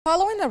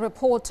Following a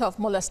report of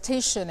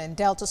molestation in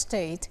Delta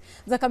State,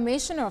 the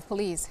Commissioner of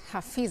Police,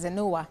 Hafiz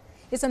Enowa,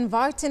 is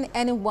inviting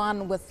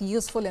anyone with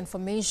useful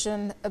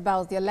information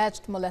about the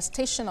alleged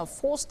molestation of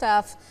 4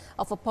 staff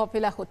of a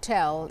popular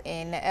hotel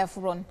in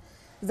Efron.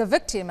 The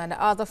victim and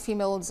other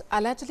females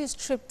allegedly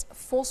stripped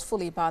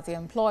forcefully by the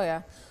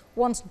employer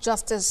wants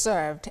justice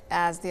served,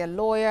 as their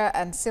lawyer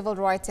and civil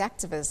rights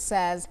activist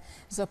says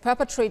the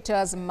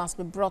perpetrators must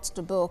be brought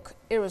to book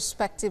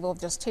irrespective of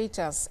their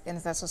status in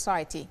the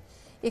society.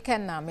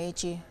 Ikenna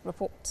Meji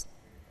reports.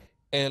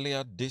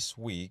 Earlier this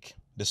week,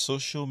 the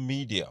social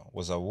media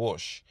was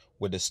awash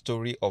with the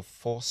story of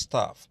 4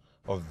 staff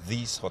of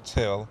this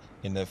hotel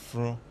in the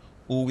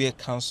Uwe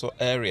Council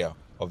area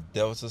of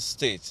Delta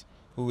State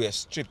who were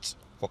stripped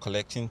for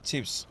collecting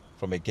tips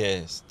from a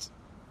guest.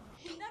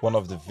 One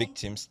of the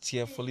victims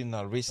tearfully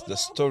narrates the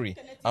story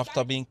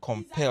after being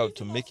compelled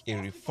to make a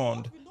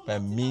refund by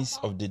means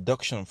of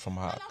deduction from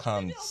her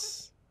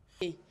accounts.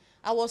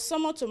 I was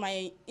summoned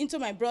into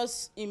my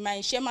bros in my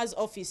chairman's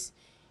office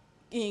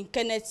in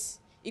Kenneth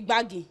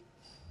Igbagi.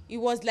 It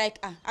was like,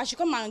 I should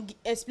come and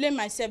explain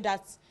myself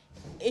that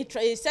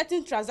a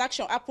certain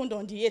transaction happened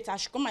on the 8th. I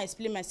should come and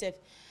explain myself.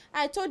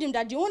 I told him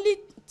that the only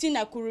thing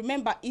I could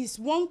remember is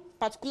one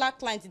particular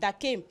client that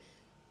came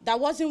that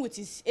wasn't with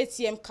his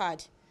ATM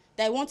card,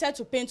 that he wanted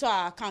to pay into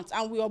our account,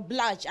 and we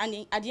obliged,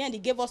 and at the end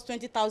he gave us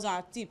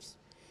 20,000 tips,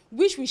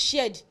 which we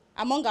shared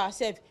among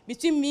ourselves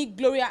between me,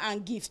 Gloria,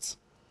 and Gift.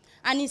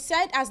 And he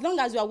said as long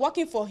as we are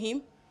working for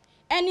him,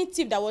 any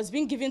tip that was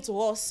being given to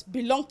us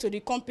belonged to the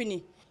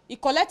company. He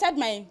collected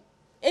my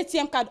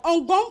ATM card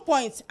on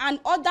gunpoint and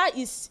ordered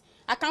his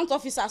account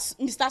officer,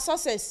 Mr.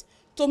 Success,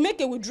 to make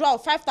a withdrawal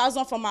of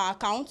 5,000 from our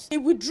account. He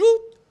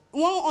withdrew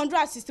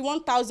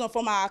 161,000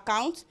 from our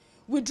account,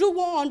 withdrew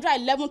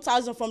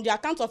 111,000 from the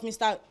account of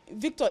Mr.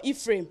 Victor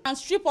Ephraim, and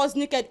stripped us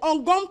naked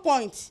on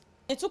gunpoint.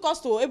 They took us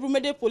to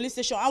Ebrumede police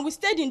station, and we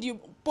stayed in the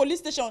police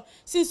station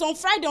since on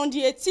Friday on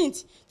the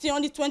 18th till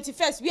on the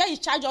 21st, where he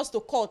charged us to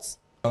court.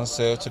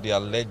 Counsel to the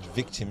alleged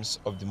victims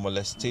of the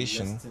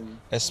molestation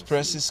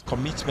expresses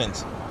commitment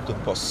to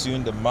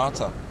pursuing the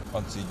matter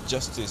until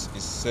justice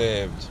is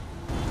served.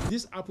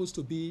 This happens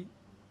to be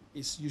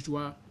his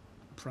usual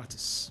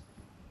practice.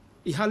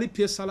 He hardly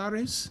pays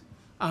salaries,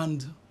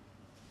 and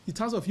in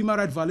terms of human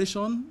rights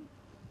violation,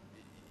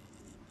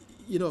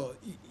 the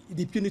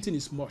impunity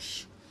is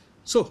much.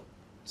 So,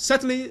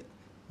 certainly,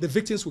 the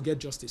victims will get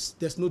justice.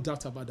 There's no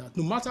doubt about that.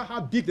 No matter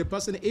how big the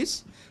person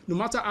is, no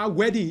matter how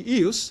worthy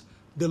he is,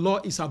 the law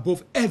is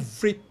above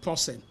every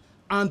person.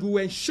 And we will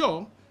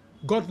ensure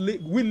God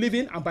will live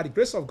in, and by the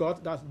grace of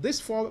God, that these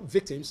 4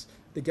 victims,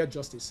 they get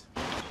justice.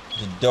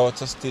 The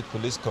Delta State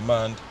Police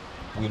Command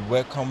will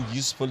welcome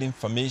useful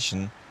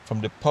information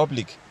from the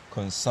public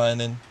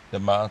concerning the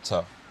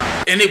matter.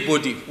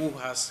 Anybody who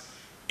has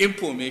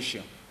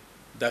information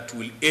that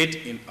will aid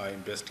in our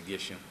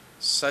investigation,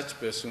 such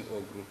person or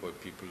group of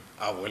people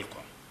are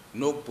welcome.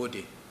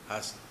 Nobody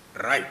has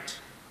right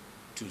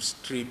to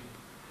strip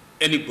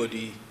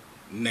anybody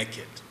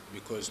naked,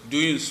 because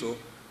doing so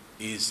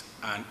is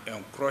an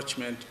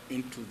encroachment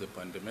into the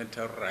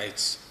fundamental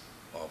rights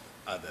of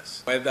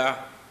others. Whether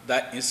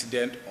that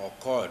incident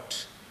occurred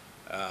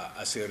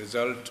as a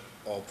result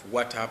of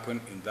what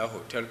happened in the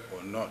hotel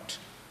or not,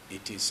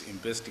 it is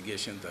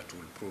investigation that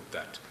will prove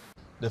that.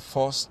 The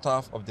 4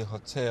 staff of the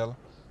hotel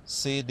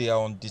say they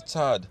are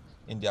undeterred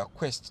in their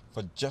quest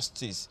for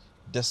justice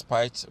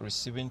despite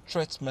receiving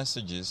threat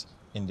messages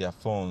in their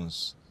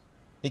phones.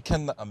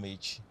 Ikenna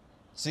Meji,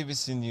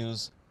 TVC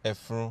News,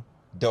 Efron,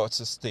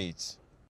 Delta State.